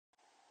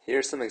Here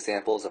are some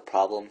examples of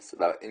problems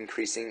about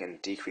increasing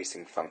and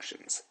decreasing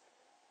functions.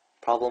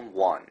 Problem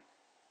 1.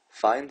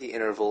 Find the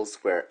intervals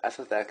where f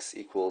of x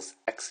equals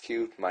x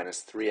cubed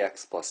minus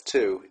 3x plus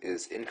 2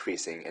 is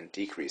increasing and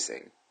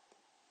decreasing.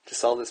 To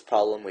solve this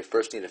problem, we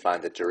first need to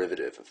find the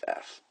derivative of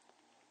f.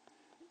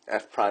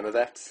 F prime of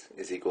x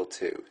is equal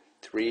to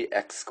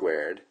 3x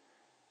squared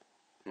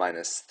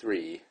minus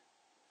 3,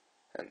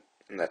 and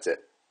that's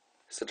it.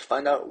 So to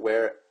find out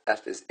where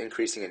f is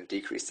increasing and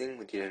decreasing,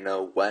 we need to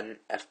know when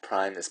f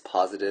prime is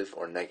positive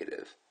or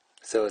negative.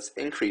 So it's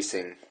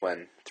increasing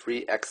when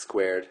 3x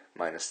squared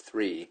minus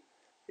 3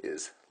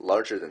 is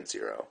larger than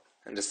 0.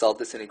 And to solve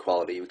this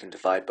inequality, we can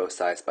divide both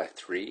sides by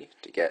 3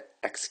 to get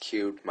x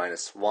cubed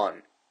minus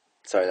 1.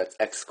 That's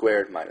x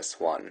squared minus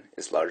 1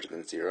 is larger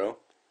than 0,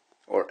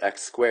 or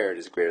x squared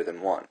is greater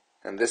than 1.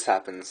 And this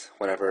happens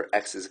whenever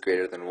x is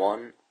greater than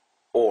 1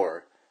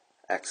 or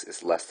x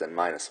is less than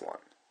minus 1.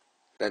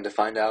 Then to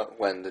find out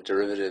when the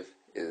derivative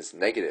is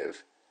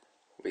negative,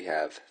 we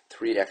have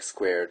 3x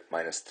squared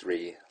minus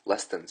 3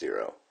 less than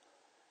 0.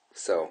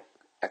 So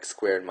x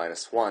squared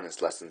minus 1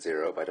 is less than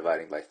 0 by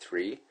dividing by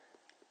 3,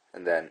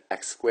 and then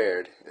x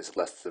squared is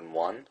less than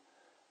 1,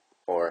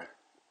 or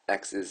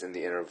x is in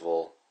the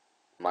interval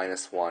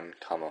minus 1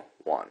 comma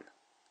 1.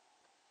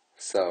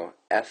 So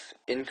f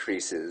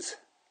increases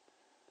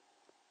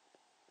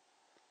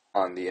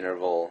on the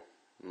interval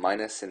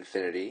minus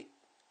infinity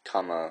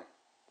comma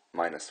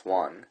minus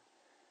 1,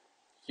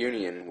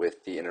 union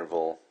with the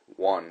interval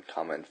 1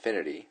 comma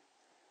infinity,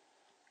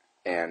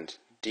 and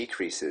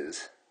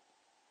decreases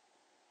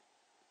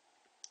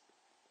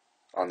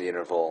on the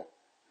interval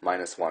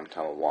minus 1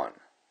 comma 1.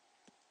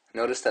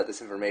 Notice that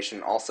this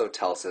information also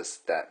tells us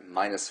that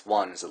minus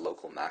 1 is a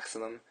local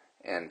maximum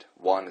and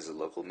 1 is a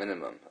local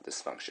minimum of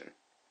this function.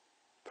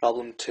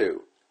 Problem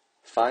 2.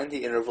 Find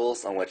the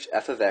intervals on which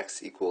f of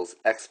x equals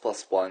x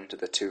plus 1 to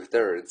the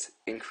 2/3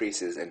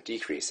 increases and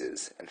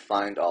decreases, and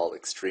find all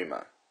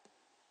extrema.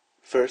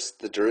 First,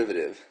 the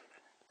derivative,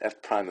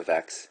 f prime of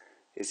x,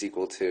 is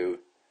equal to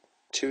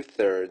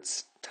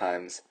 2/3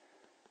 times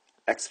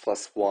x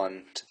plus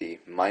 1 to the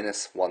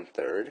minus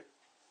 1/3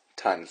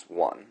 times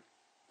 1.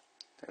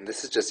 And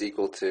this is just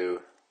equal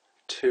to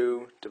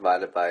 2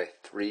 divided by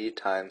 3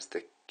 times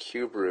the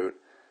cube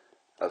root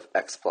of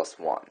x plus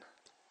 1.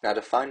 Now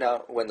to find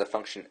out when the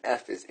function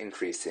f is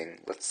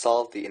increasing, let's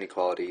solve the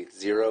inequality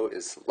 0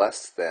 is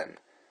less than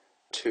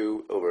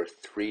 2 over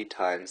 3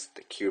 times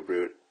the cube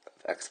root of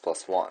x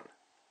plus 1.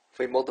 If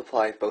we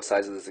multiply both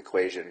sides of this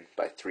equation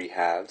by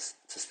 3/2,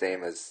 it's the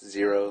same as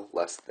 0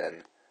 less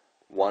than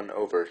 1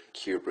 over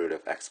cube root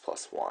of x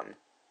plus 1.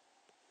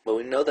 But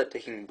we know that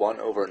taking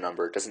 1 over a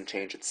number doesn't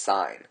change its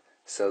sign,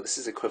 so this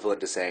is equivalent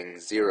to saying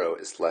 0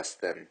 is less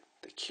than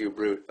the cube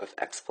root of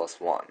x plus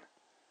 1.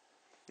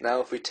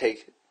 Now if we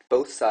take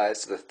both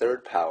sides to the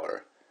third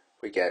power,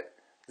 we get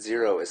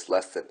 0 is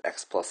less than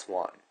x plus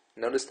 1.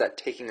 Notice that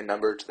taking a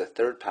number to the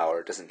third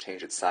power doesn't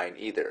change its sign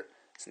either,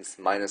 since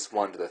minus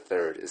 1 to the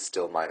third is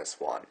still minus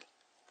 1.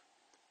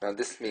 Now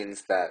this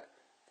means that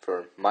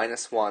for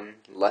minus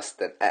 1 less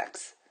than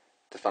x,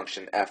 the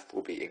function f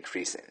will be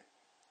increasing.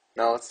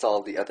 Now let's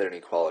solve the other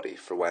inequality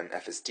for when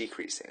f is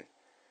decreasing.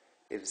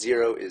 If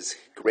 0 is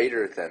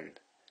greater than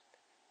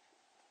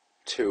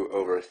 2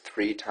 over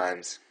 3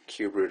 times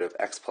cube root of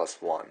x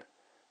plus 1,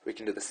 we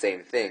can do the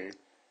same thing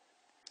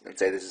and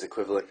say this is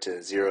equivalent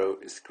to 0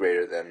 is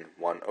greater than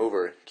 1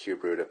 over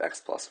cube root of x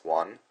plus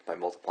 1 by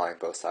multiplying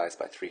both sides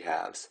by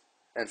 3/2.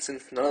 And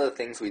since none of the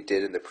things we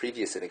did in the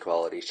previous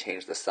inequality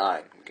changed the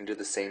sign, we can do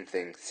the same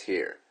things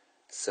here.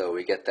 So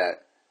we get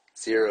that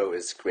 0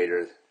 is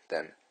greater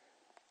than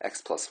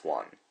x plus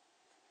 1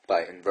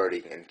 by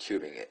inverting and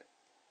cubing it.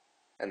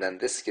 And then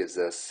this gives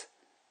us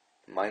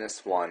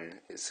minus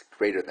 1 is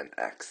greater than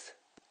x.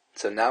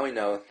 So now we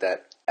know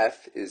that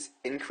f is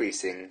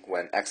increasing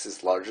when x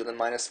is larger than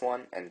minus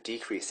 1 and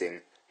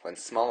decreasing when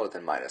smaller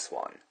than minus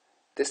 1.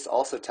 This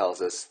also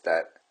tells us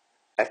that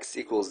x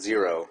equals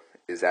 0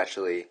 is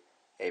actually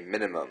a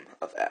minimum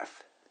of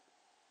f.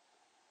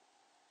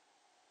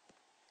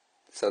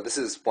 So this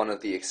is one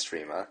of the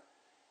extrema.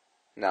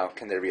 Now,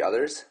 can there be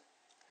others?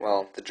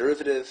 Well, the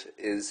derivative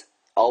is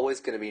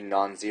always going to be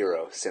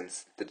non-zero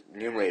since the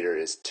numerator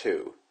is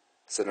 2.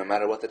 So no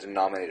matter what the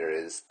denominator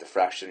is, the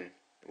fraction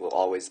will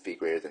always be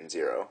greater than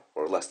 0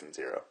 or less than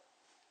 0.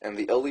 And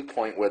the only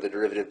point where the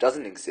derivative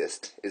doesn't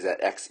exist is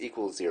at x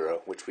equals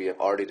 0, which we have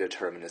already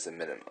determined is a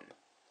minimum.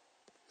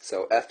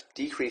 So f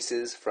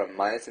decreases from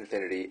minus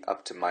infinity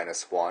up to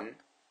minus 1.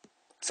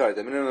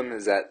 The minimum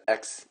is at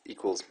x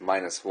equals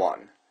minus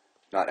 1,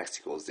 not x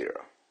equals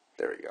 0.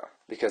 There we go.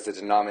 Because the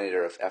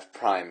denominator of f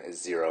prime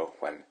is 0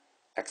 when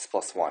x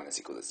plus 1 is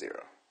equal to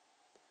 0,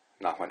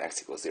 not when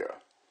x equals 0.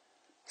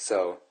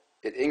 So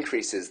it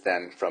increases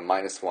then from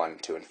minus 1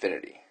 to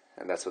infinity,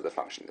 and that's what the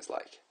function is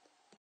like.